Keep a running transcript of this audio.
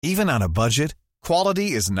Even on a budget,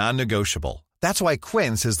 quality is non-negotiable. That's why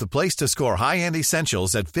Quince is the place to score high-end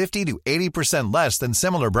essentials at 50 to 80% less than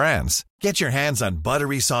similar brands. Get your hands on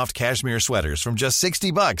buttery soft cashmere sweaters from just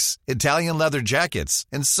 $60, Italian leather jackets,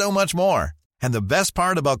 and so much more. And the best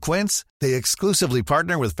part about Quince, they exclusively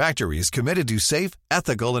partner with factories committed to safe,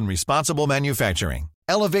 ethical, and responsible manufacturing.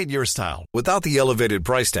 Elevate your style without the elevated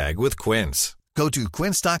price tag with Quince. Go to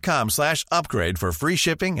quince.com/upgrade for free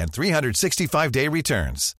shipping and 365-day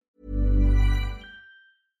returns.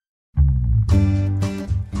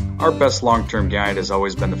 Our best long-term guide has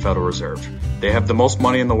always been the Federal Reserve. They have the most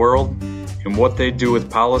money in the world, and what they do with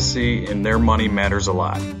policy and their money matters a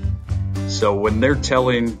lot. So when they're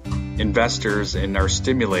telling investors and are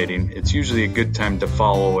stimulating, it's usually a good time to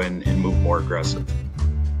follow and move more aggressive.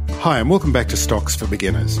 Hi, and welcome back to Stocks for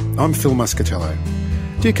Beginners. I'm Phil Muscatello.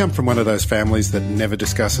 Do you come from one of those families that never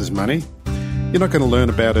discusses money? You're not going to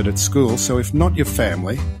learn about it at school, so if not your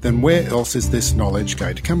family, then where else is this knowledge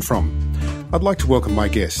going to come from? I'd like to welcome my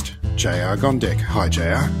guest, J.R. Gondek. Hi,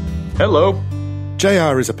 J.R. Hello.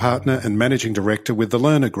 J.R. is a partner and managing director with the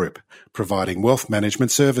Lerner Group, providing wealth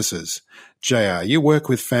management services. J.R., you work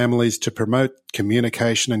with families to promote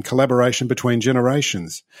communication and collaboration between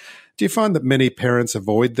generations. Do you find that many parents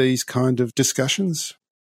avoid these kind of discussions?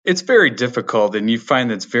 It's very difficult, and you find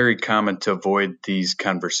that it's very common to avoid these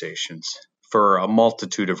conversations for a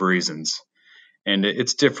multitude of reasons. And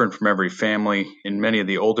it's different from every family. In many of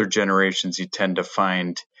the older generations, you tend to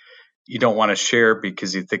find you don't want to share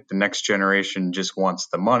because you think the next generation just wants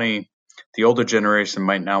the money. The older generation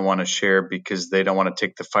might not want to share because they don't want to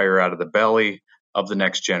take the fire out of the belly of the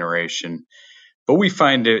next generation. But we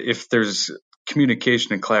find that if there's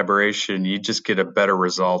communication and collaboration, you just get a better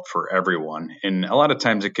result for everyone. And a lot of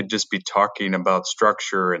times it could just be talking about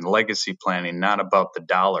structure and legacy planning, not about the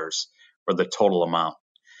dollars or the total amount.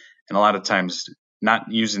 And a lot of times not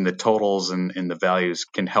using the totals and the values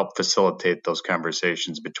can help facilitate those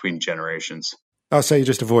conversations between generations. Oh, so you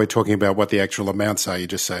just avoid talking about what the actual amounts are. You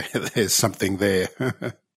just say there's something there.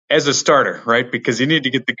 As a starter, right? Because you need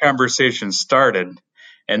to get the conversation started.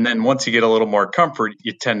 And then once you get a little more comfort,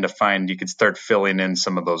 you tend to find you can start filling in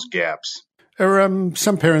some of those gaps. Are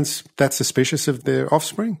some parents that suspicious of their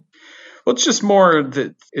offspring? Well, it's just more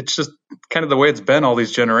that it's just kind of the way it's been all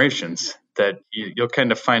these generations, that you'll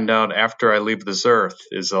kind of find out after I leave this earth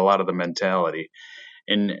is a lot of the mentality.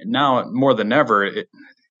 And now more than ever,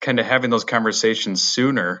 kind of having those conversations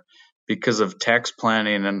sooner because of tax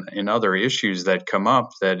planning and other issues that come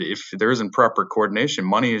up, that if there isn't proper coordination,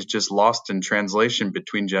 money is just lost in translation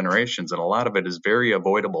between generations, and a lot of it is very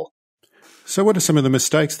avoidable. So what are some of the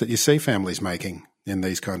mistakes that you see families making in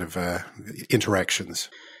these kind of interactions?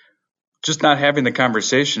 Just not having the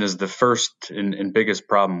conversation is the first and biggest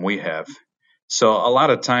problem we have. So a lot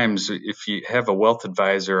of times, if you have a wealth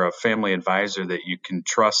advisor, a family advisor that you can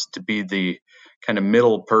trust to be the kind of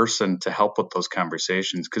middle person to help with those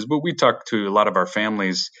conversations, because what we talk to a lot of our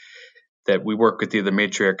families that we work with, either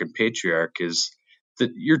matriarch and patriarch, is that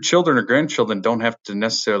your children or grandchildren don't have to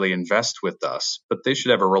necessarily invest with us, but they should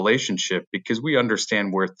have a relationship because we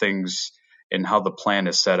understand where things and how the plan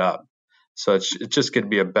is set up. So it's just going to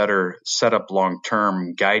be a better setup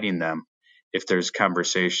long-term guiding them if there's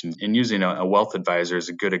conversation. And using a wealth advisor is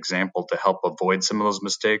a good example to help avoid some of those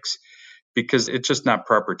mistakes, because it's just not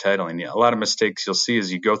proper titling. A lot of mistakes you'll see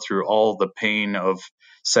as you go through all the pain of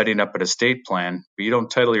setting up an estate plan, but you don't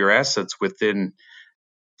title your assets within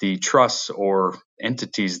the trusts or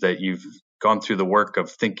entities that you've gone through the work of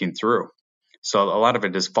thinking through. So a lot of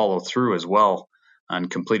it is follow through as well on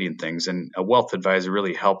completing things. And a wealth advisor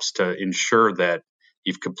really helps to ensure that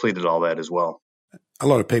you've completed all that as well. A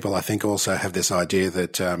lot of people, I think, also have this idea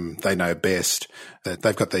that they know best, that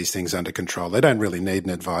they've got these things under control. They don't really need an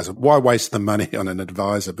advisor. Why waste the money on an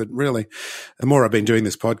advisor? But really, the more I've been doing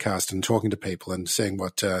this podcast and talking to people and seeing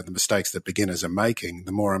what the mistakes that beginners are making,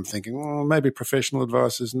 the more I'm thinking, well, maybe professional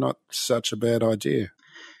advice is not such a bad idea.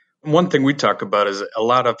 One thing we talk about is a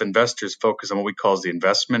lot of investors focus on what we call the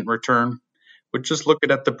investment return, which is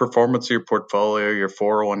looking at the performance of your portfolio, your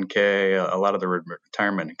 401k, a lot of the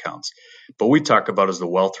retirement accounts. But we talk about is the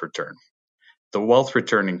wealth return. The wealth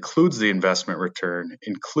return includes the investment return,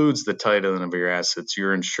 includes the titling of your assets,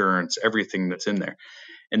 your insurance, everything that's in there.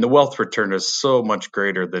 And the wealth return is so much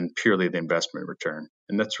greater than purely the investment return.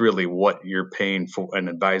 And that's really what you're paying for an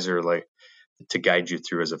advisor like to guide you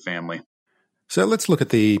through as a family. So let's look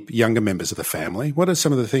at the younger members of the family. What are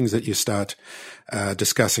some of the things that you start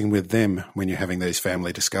discussing with them when you're having these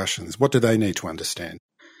family discussions? What do they need to understand?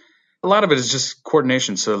 A lot of it is just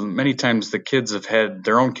coordination. So many times the kids have had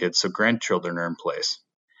their own kids, so grandchildren are in place.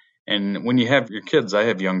 And when you have your kids, I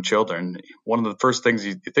have young children, one of the first things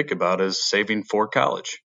you think about is saving for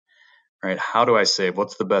college, right? How do I save?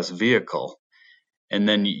 What's the best vehicle? And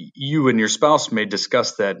then you and your spouse may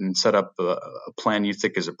discuss that and set up a plan you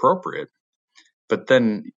think is appropriate. But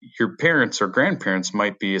then your parents or grandparents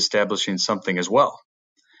might be establishing something as well.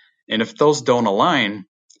 And if those don't align,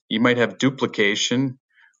 you might have duplication,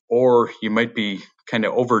 or you might be kind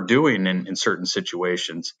of overdoing in certain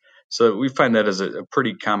situations. So we find that as a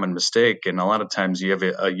pretty common mistake. And a lot of times you have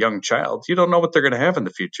a young child, you don't know what they're going to have in the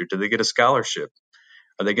future. Do they get a scholarship?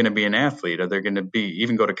 Are they going to be an athlete? Are they going to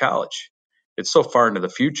even go to college? It's so far into the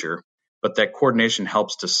future, but that coordination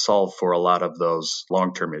helps to solve for a lot of those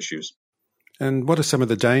long-term issues. And what are some of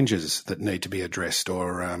the dangers that need to be addressed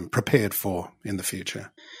or prepared for in the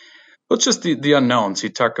future? Well, it's just the unknowns. You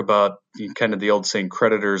talk about kind of the old saying,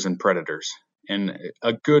 creditors and predators. And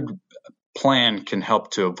a good plan can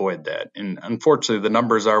help to avoid that. And unfortunately, the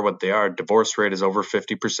numbers are what they are. Divorce rate is over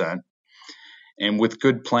 50%. And with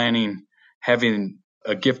good planning, having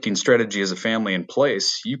a gifting strategy as a family in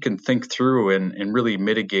place, you can think through and really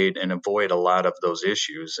mitigate and avoid a lot of those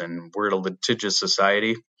issues. And we're a litigious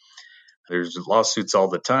society. There's lawsuits all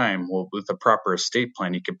the time. Well, with a proper estate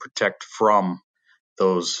plan, you can protect from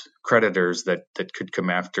those creditors that could come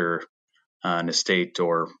after an estate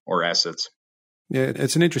or assets. Yeah,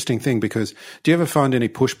 it's an interesting thing because do you ever find any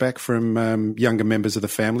pushback from younger members of the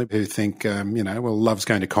family who think, well, love's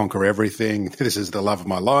going to conquer everything. This is the love of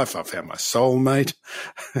my life. I found my soulmate.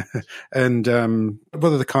 And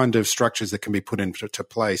what are the kind of structures that can be put into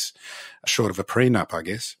place short of a prenup, I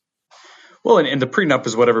guess? Well, and the prenup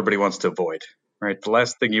is what everybody wants to avoid, right? The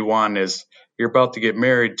last thing you want is you're about to get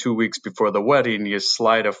married 2 weeks before the wedding. You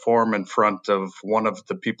slide a form in front of one of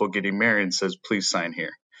the people getting married and says, please sign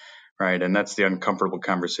here. Right. And that's the uncomfortable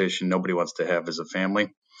conversation nobody wants to have as a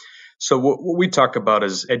family. So what we talk about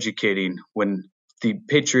is educating when the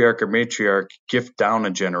patriarch or matriarch gift down a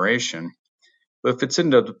generation. But if it's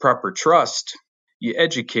into the proper trust, you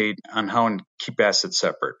educate on how to keep assets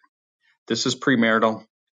separate. This is premarital.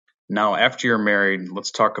 Now, after you're married, let's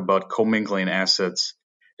talk about commingling assets.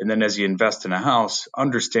 And then as you invest in a house,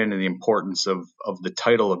 understanding the importance of the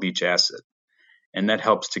title of each asset. And that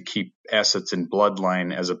helps to keep assets in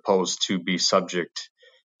bloodline as opposed to be subject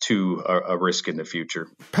to a risk in the future.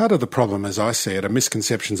 Part of the problem, as I see it, are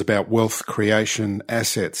misconceptions about wealth creation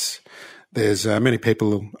assets. There's many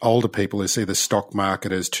people, older people, who see the stock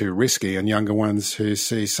market as too risky and younger ones who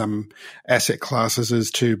see some asset classes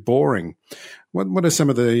as too boring. What are some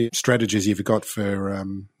of the strategies you've got for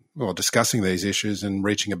discussing these issues and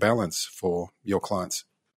reaching a balance for your clients?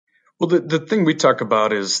 Well, the thing we talk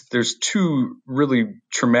about is there's two really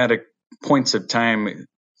traumatic points of time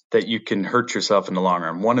that you can hurt yourself in the long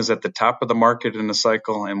run. One is at the top of the market in the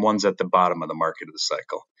cycle, and one's at the bottom of the market of the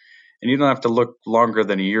cycle. And you don't have to look longer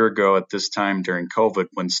than a year ago at this time during COVID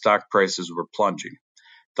when stock prices were plunging.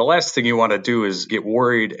 The last thing you want to do is get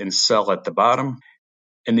worried and sell at the bottom.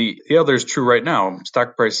 And the other is true right now.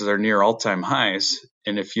 Stock prices are near all-time highs.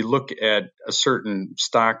 And if you look at a certain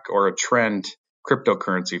stock or a trend,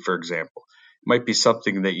 cryptocurrency, for example, it might be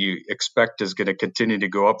something that you expect is going to continue to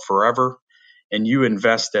go up forever, and you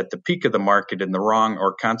invest at the peak of the market in the wrong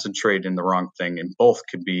or concentrate in the wrong thing, and both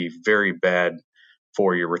could be very bad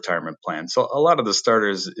for your retirement plan. So a lot of the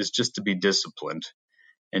starters is just to be disciplined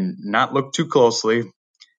and not look too closely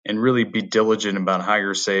and really be diligent about how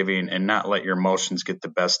you're saving and not let your emotions get the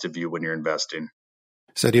best of you when you're investing.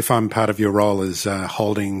 So do you find part of your role is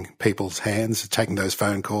holding people's hands, taking those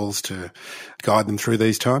phone calls to guide them through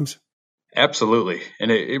these times? Absolutely.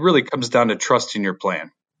 And it really comes down to trusting your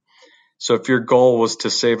plan. So if your goal was to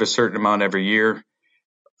save a certain amount every year,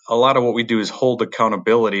 a lot of what we do is hold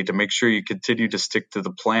accountability to make sure you continue to stick to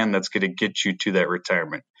the plan that's going to get you to that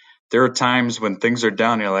retirement. There are times when things are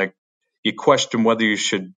down, you question whether you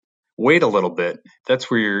should wait a little bit.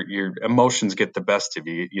 That's where your emotions get the best of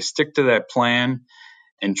you. You stick to that plan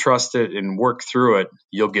and trust it and work through it,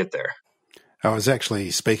 you'll get there. I was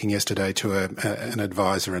actually speaking yesterday to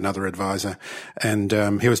another advisor,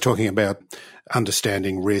 and he was talking about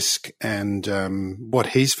understanding risk, and what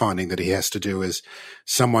he's finding that he has to do is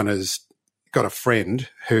someone has got a friend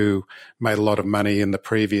who made a lot of money in the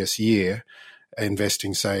previous year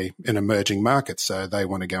investing, say, in emerging markets. So they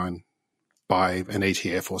want to go and buy an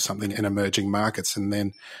ETF or something in emerging markets, and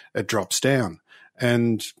then it drops down.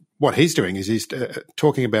 And what he's doing is he's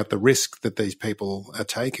talking about the risk that these people are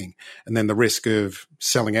taking, and then the risk of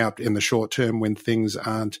selling out in the short term when things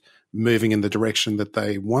aren't moving in the direction that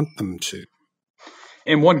they want them to.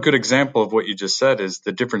 And one good example of what you just said is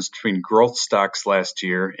the difference between growth stocks last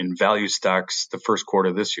year and value stocks the first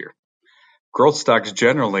quarter this year. Growth stocks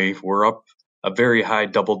generally were up a very high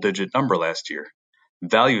double-digit number last year.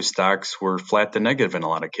 Value stocks were flat to negative in a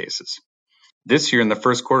lot of cases. This year in the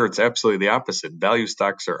first quarter, it's absolutely the opposite. Value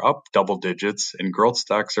stocks are up double digits and growth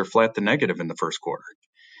stocks are flat to negative in the first quarter.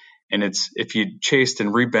 And it's if you chased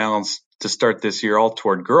and rebalanced to start this year all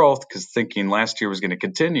toward growth because thinking last year was going to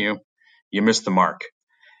continue, you missed the mark.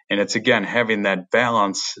 And it's, again, having that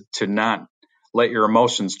balance to not let your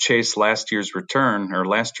emotions chase last year's return or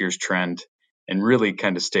last year's trend and really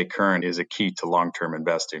kind of stay current is a key to long-term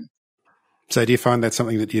investing. So do you find that's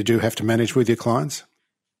something that you do have to manage with your clients?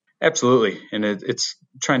 Absolutely. And it's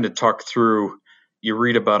trying to talk through, you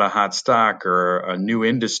read about a hot stock or a new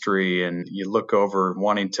industry and you look over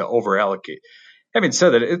wanting to over allocate. Having said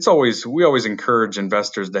that, we always encourage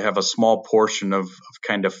investors to have a small portion of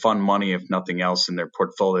kind of fun money, if nothing else, in their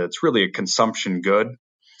portfolio. It's really a consumption good,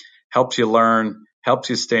 helps you learn, helps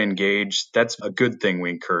you stay engaged. That's a good thing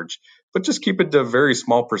we encourage. But just keep it to a very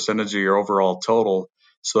small percentage of your overall total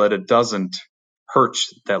so that it doesn't hurt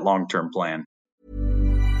that long-term plan.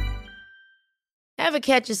 Ever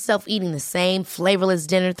catch yourself eating the same flavorless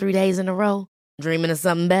dinner 3 days in a row? Dreaming of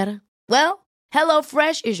something better? Well,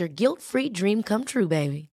 HelloFresh is your guilt-free dream come true,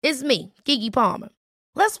 baby. It's me, Keke Palmer.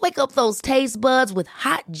 Let's wake up those taste buds with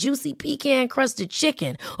hot, juicy pecan-crusted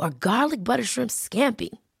chicken or garlic butter shrimp scampi.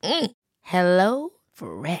 Hello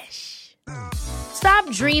Fresh. Stop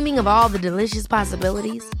dreaming of all the delicious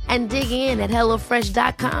possibilities and dig in at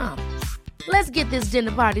HelloFresh.com. Let's get this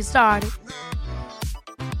dinner party started.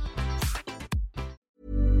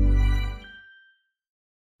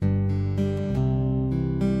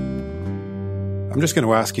 I'm just going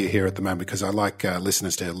to ask you here at the moment because I like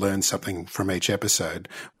listeners to learn something from each episode.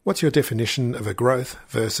 What's your definition of a growth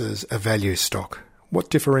versus a value stock? What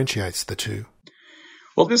differentiates the two?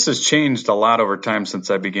 Well, this has changed a lot over time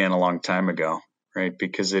since I began a long time ago, right?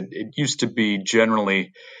 Because it used to be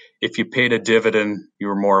generally, if you paid a dividend, you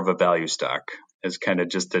were more of a value stock as kind of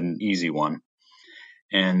just an easy one.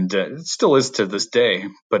 And it still is to this day.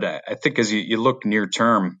 But I think as you look near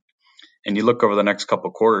term, and you look over the next couple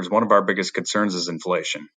of quarters, one of our biggest concerns is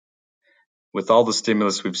inflation. With all the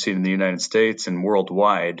stimulus we've seen in the United States and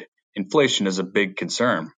worldwide, inflation is a big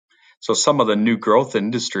concern. So some of the new growth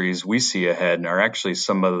industries we see ahead are actually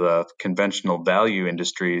some of the conventional value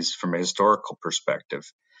industries from a historical perspective.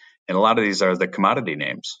 And a lot of these are the commodity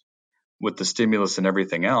names. With the stimulus and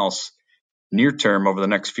everything else, near term, over the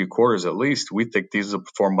next few quarters at least, we think these will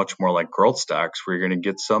perform much more like growth stocks where you're going to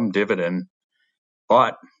get some dividend,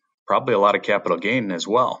 but probably a lot of capital gain as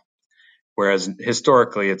well. Whereas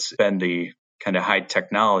historically, it's been the kind of high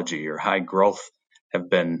technology or high growth have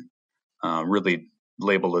been really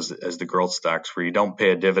labeled as the growth stocks where you don't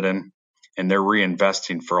pay a dividend and they're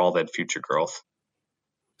reinvesting for all that future growth.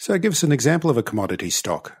 So give us an example of a commodity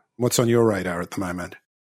stock. What's on your radar at the moment?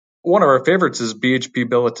 One of our favorites is BHP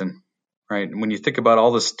Billiton, right? And when you think about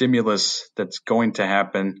all the stimulus that's going to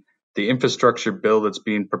happen, the infrastructure bill that's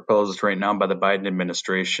being proposed right now by the Biden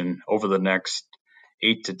administration over the next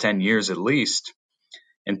 8 to 10 years at least,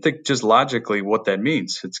 and think just logically what that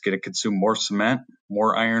means. It's going to consume more cement,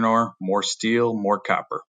 more iron ore, more steel, more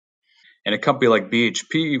copper. And a company like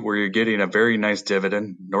BHP, where you're getting a very nice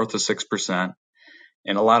dividend, north of 6%,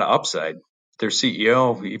 and a lot of upside. Their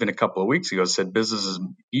CEO, even a couple of weeks ago, said business is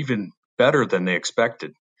even better than they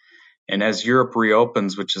expected. And as Europe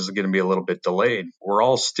reopens, which is going to be a little bit delayed, we're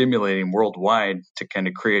all stimulating worldwide to kind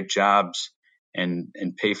of create jobs and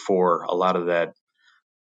pay for a lot of that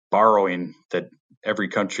borrowing that every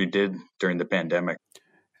country did during the pandemic.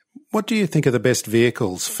 What do you think are the best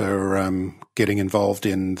vehicles for getting involved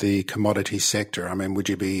in the commodity sector? I mean, would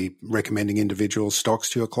you be recommending individual stocks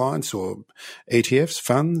to your clients or ETFs,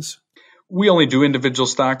 funds? We only do individual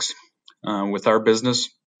stocks with our business.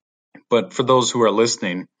 But for those who are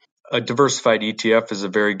listening, a diversified ETF is a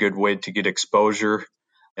very good way to get exposure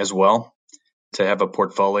as well, to have a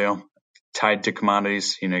portfolio tied to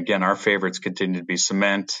commodities. Again, our favorites continue to be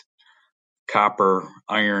cement, copper,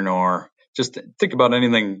 iron ore. Just think about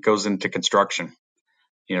anything that goes into construction,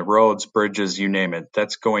 roads, bridges, you name it.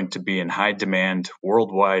 That's going to be in high demand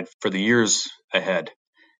worldwide for the years ahead.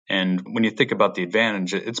 And when you think about the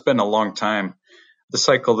advantage, it's been a long time. The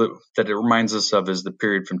cycle that it reminds us of is the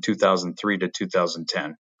period from 2003 to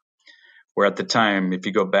 2010, where at the time, if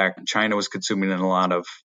you go back, China was consuming a lot of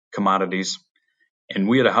commodities. And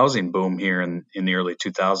we had a housing boom here in the early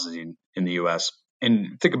 2000s in the U.S.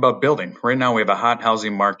 And think about building. Right now, we have a hot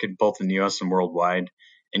housing market, both in the U.S. and worldwide.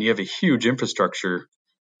 And you have a huge infrastructure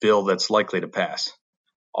bill that's likely to pass.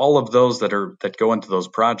 All of those that go into those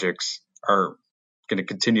projects are going to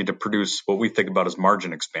continue to produce what we think about as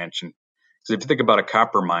margin expansion. So if you think about a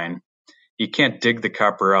copper mine, You can't dig the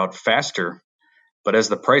copper out faster, but as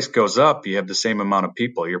the price goes up, you have the same amount of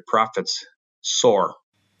people. Your profits soar.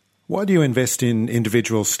 Why do you invest in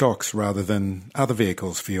individual stocks rather than other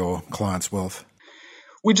vehicles for your clients' wealth?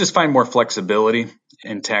 We just find more flexibility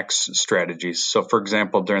in tax strategies. So, for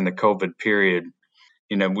example, during the COVID period,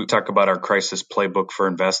 we talk about our crisis playbook for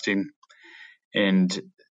investing. And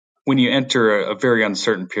when you enter a very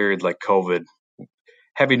uncertain period like COVID,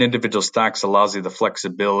 having individual stocks allows you the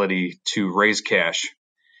flexibility to raise cash.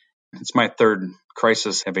 It's my third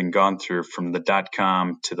crisis having gone through, from the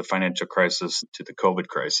dot-com to the financial crisis to the COVID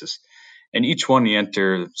crisis. And each one you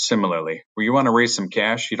enter similarly, where you want to raise some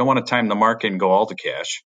cash. You don't want to time the market and go all to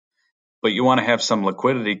cash, but you want to have some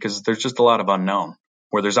liquidity because there's just a lot of unknown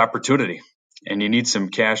where there's opportunity. And you need some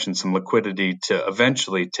cash and some liquidity to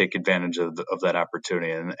eventually take advantage of that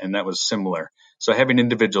opportunity. And that was similar. So having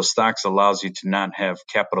individual stocks allows you to not have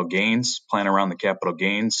capital gains, plan around the capital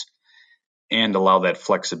gains, and allow that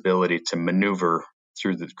flexibility to maneuver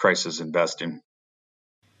through the crisis investing.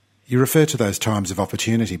 You refer to those times of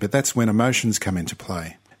opportunity, but that's when emotions come into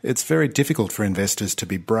play. It's very difficult for investors to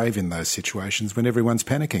be brave in those situations when everyone's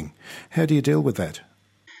panicking. How do you deal with that?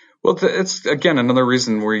 Well, it's, again, another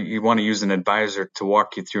reason where you want to use an advisor to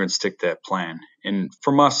walk you through and stick that plan. And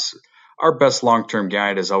from us, our best long-term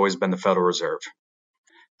guide has always been the Federal Reserve.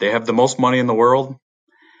 They have the most money in the world,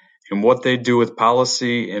 and what they do with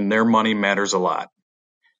policy and their money matters a lot.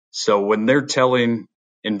 So when they're telling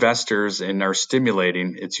investors and are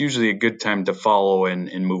stimulating, it's usually a good time to follow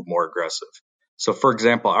and move more aggressive. So, for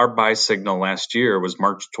example, our buy signal last year was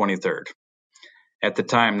March 23rd. At the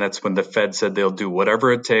time, that's when the Fed said they'll do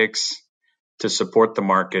whatever it takes to support the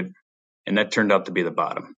market, and that turned out to be the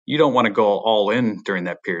bottom. You don't want to go all in during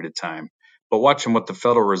that period of time, but watching what the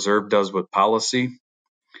Federal Reserve does with policy,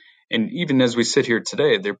 and even as we sit here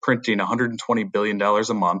today, they're printing $120 billion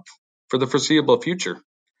a month for the foreseeable future.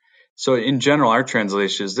 So in general, our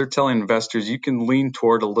translation is they're telling investors you can lean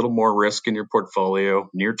toward a little more risk in your portfolio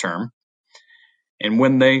near term. And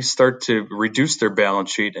when they start to reduce their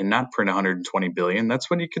balance sheet and not print $120 billion,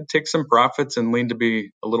 that's when you can take some profits and lean to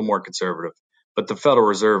be a little more conservative. But the Federal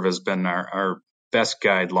Reserve has been our best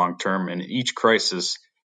guide long term. And in each crisis,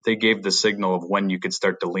 they gave the signal of when you could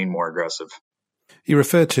start to lean more aggressive. You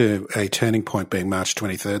referred to a turning point being March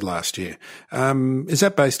 23rd last year. Is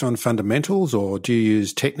that based on fundamentals, or do you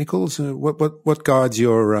use technicals? What guides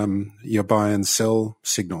your buy and sell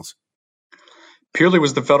signals? Purely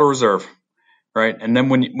was the Federal Reserve. Right. And then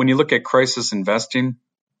when you look at crisis investing,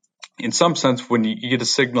 in some sense, when you get a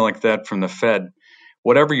signal like that from the Fed,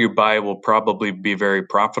 whatever you buy will probably be very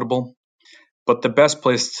profitable. But the best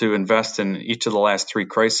place to invest in each of the last three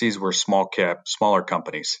crises were smaller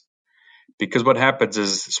companies. Because what happens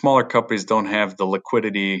is smaller companies don't have the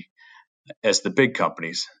liquidity as the big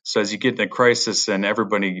companies. So as you get in a crisis and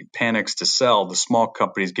everybody panics to sell, the small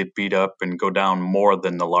companies get beat up and go down more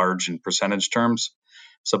than the large in percentage terms.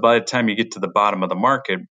 So by the time you get to the bottom of the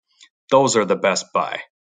market, those are the best buy,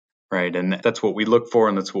 right? And that's what we look for,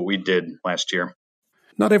 and that's what we did last year.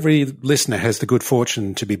 Not every listener has the good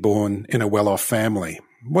fortune to be born in a well-off family.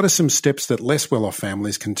 What are some steps that less well-off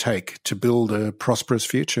families can take to build a prosperous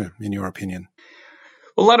future, in your opinion?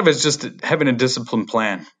 Well, a lot of it's just having a disciplined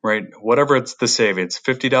plan, right? Whatever it's the savings,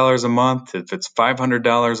 $50 a month, if it's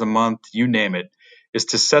 $500 a month, you name it, is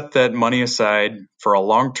to set that money aside for a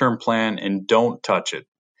long-term plan and don't touch it.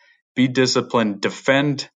 Be disciplined,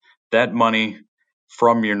 defend that money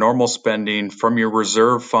from your normal spending, from your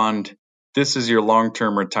reserve fund. This is your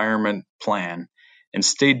long-term retirement plan, and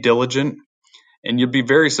stay diligent. And you'll be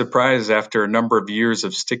very surprised after a number of years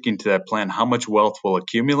of sticking to that plan, how much wealth will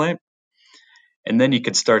accumulate. And then you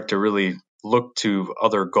can start to really look to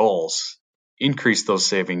other goals, increase those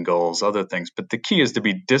saving goals, other things. But the key is to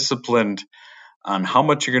be disciplined on how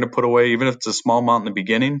much you're going to put away, even if it's a small amount in the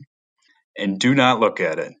beginning. And do not look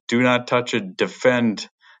at it. Do not touch it. Defend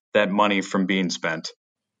that money from being spent.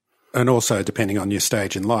 And also, depending on your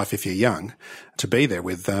stage in life, if you're young, to be there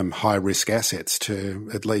with high-risk assets to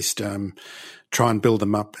at least try and build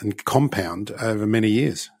them up and compound over many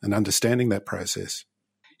years, and understanding that process.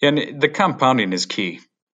 And the compounding is key,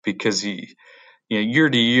 because year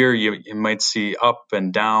to year you might see up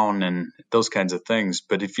and down and those kinds of things.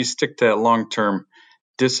 But if you stick to that long-term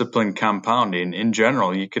disciplined compounding, in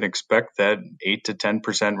general, you can expect that 8 to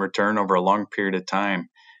 10% return over a long period of time.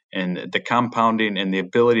 And the compounding and the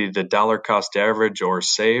ability to dollar cost average or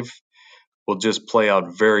save will just play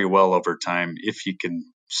out very well over time if you can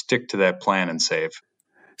stick to that plan and save.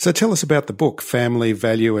 So tell us about the book, Family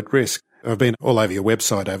Value at Risk. I've been all over your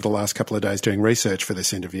website over the last couple of days doing research for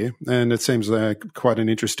this interview, and it seems quite an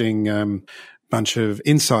interesting bunch of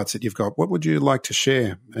insights that you've got. What would you like to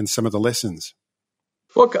share and some of the lessons?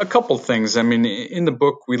 Well, a couple things. I mean, in the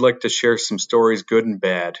book, we like to share some stories, good and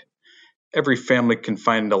bad. Every family can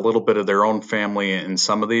find a little bit of their own family in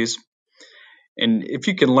some of these. And if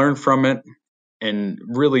you can learn from it and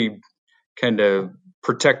really kind of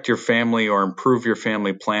protect your family or improve your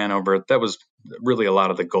family plan over it, that was really a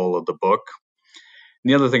lot of the goal of the book.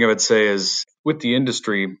 And the other thing I would say is with the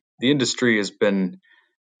industry has been,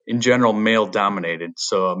 in general, male dominated.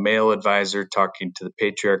 So a male advisor talking to the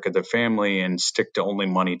patriarch of the family and stick to only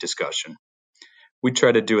money discussion. We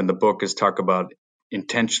try to do in the book is talk about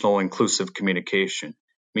intentional, inclusive communication,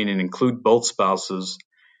 meaning include both spouses.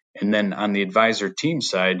 And then on the advisor team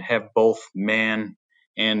side, have both man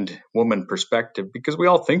and woman perspective because we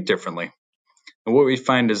all think differently. And what we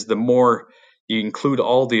find is the more you include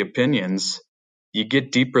all the opinions, you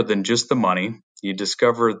get deeper than just the money. You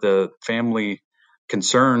discover the family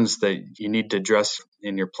concerns that you need to address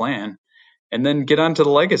in your plan, and then get onto the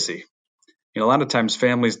legacy. A lot of times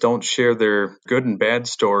families don't share their good and bad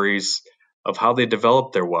stories of how they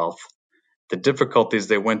developed their wealth, the difficulties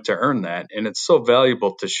they went to earn that. And it's so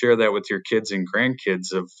valuable to share that with your kids and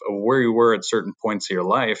grandkids of where you were at certain points of your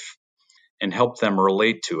life and help them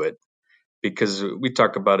relate to it. Because we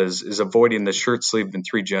talk about is avoiding the shirt sleeve in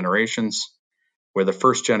 3 generations, where the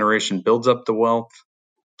first generation builds up the wealth,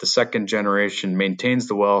 the second generation maintains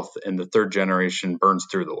the wealth, and the third generation burns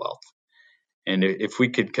through the wealth. And if we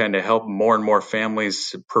could kind of help more and more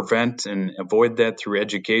families prevent and avoid that through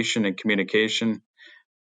education and communication,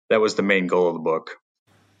 that was the main goal of the book.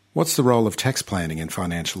 What's the role of tax planning in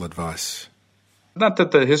financial advice? Not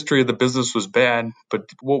that the history of the business was bad, but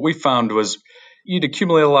what we found was you'd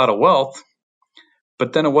accumulate a lot of wealth,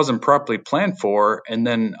 but then it wasn't properly planned for, and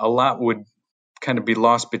then a lot would kind of be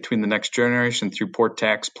lost between the next generation through poor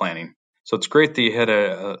tax planning. So it's great that you had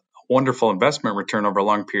a wonderful investment return over a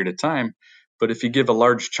long period of time, but if you give a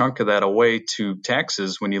large chunk of that away to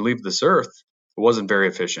taxes when you leave this earth, it wasn't very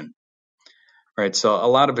efficient. Right, so a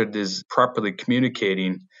lot of it is properly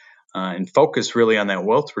communicating and focus really on that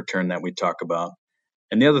wealth return that we talk about.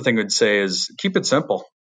 And the other thing I would say is keep it simple.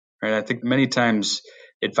 Right, I think many times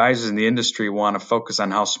advisors in the industry want to focus on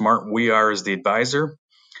how smart we are as the advisor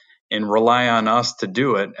and rely on us to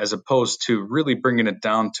do it, as opposed to really bringing it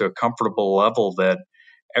down to a comfortable level that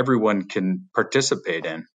everyone can participate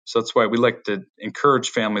in. So that's why we like to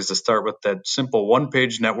encourage families to start with that simple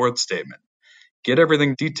 1-page net worth statement. Get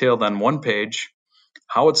everything detailed on 1 page,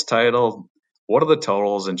 how it's titled, what are the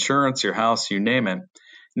totals, insurance, your house, you name it. And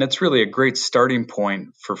that's really a great starting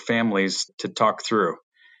point for families to talk through.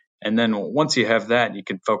 And then once you have that, you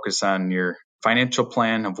can focus on your financial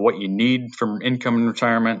plan of what you need from income and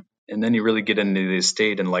retirement. And then you really get into the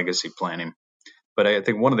estate and legacy planning. But I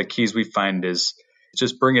think one of the keys we find is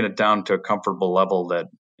just bringing it down to a comfortable level that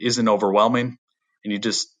isn't overwhelming, and you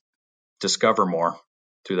just discover more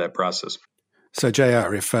through that process. So,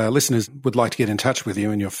 JR, if listeners would like to get in touch with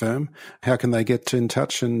you and your firm, how can they get in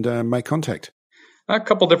touch and make contact? A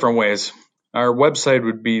couple different ways. Our website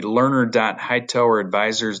would be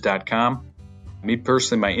lerner.highttoweradvisors.com. Me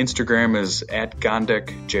personally, my Instagram is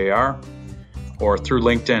 @GondekJR, or through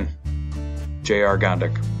LinkedIn, JR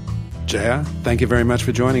Gondek. JR, thank you very much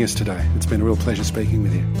for joining us today. It's been a real pleasure speaking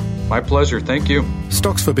with you. My pleasure. Thank you.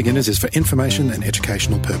 Stocks for Beginners is for information and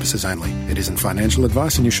educational purposes only. It isn't financial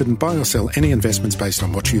advice, and you shouldn't buy or sell any investments based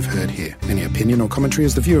on what you've heard here. Any opinion or commentary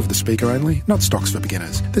is the view of the speaker only, not Stocks for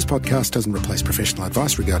Beginners. This podcast doesn't replace professional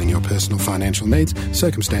advice regarding your personal financial needs,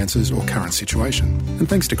 circumstances, or current situation. And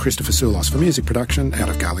thanks to Christopher Soulos for music production out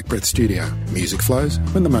of Garlic Breath Studio. Music flows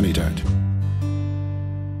when the money don't.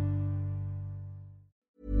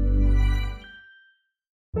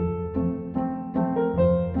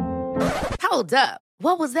 Hold up.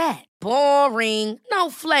 What was that? Boring.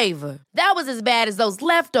 No flavor. That was as bad as those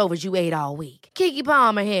leftovers you ate all week. Keke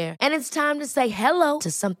Palmer here. And it's time to say hello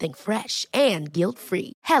to something fresh and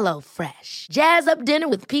guilt-free. Hello Fresh. Jazz up dinner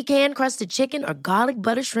with pecan-crusted chicken or garlic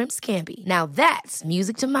butter shrimp scampi. Now that's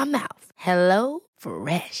music to my mouth. Hello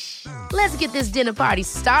Fresh. Let's get this dinner party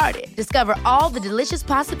started. Discover all the delicious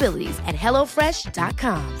possibilities at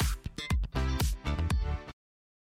HelloFresh.com.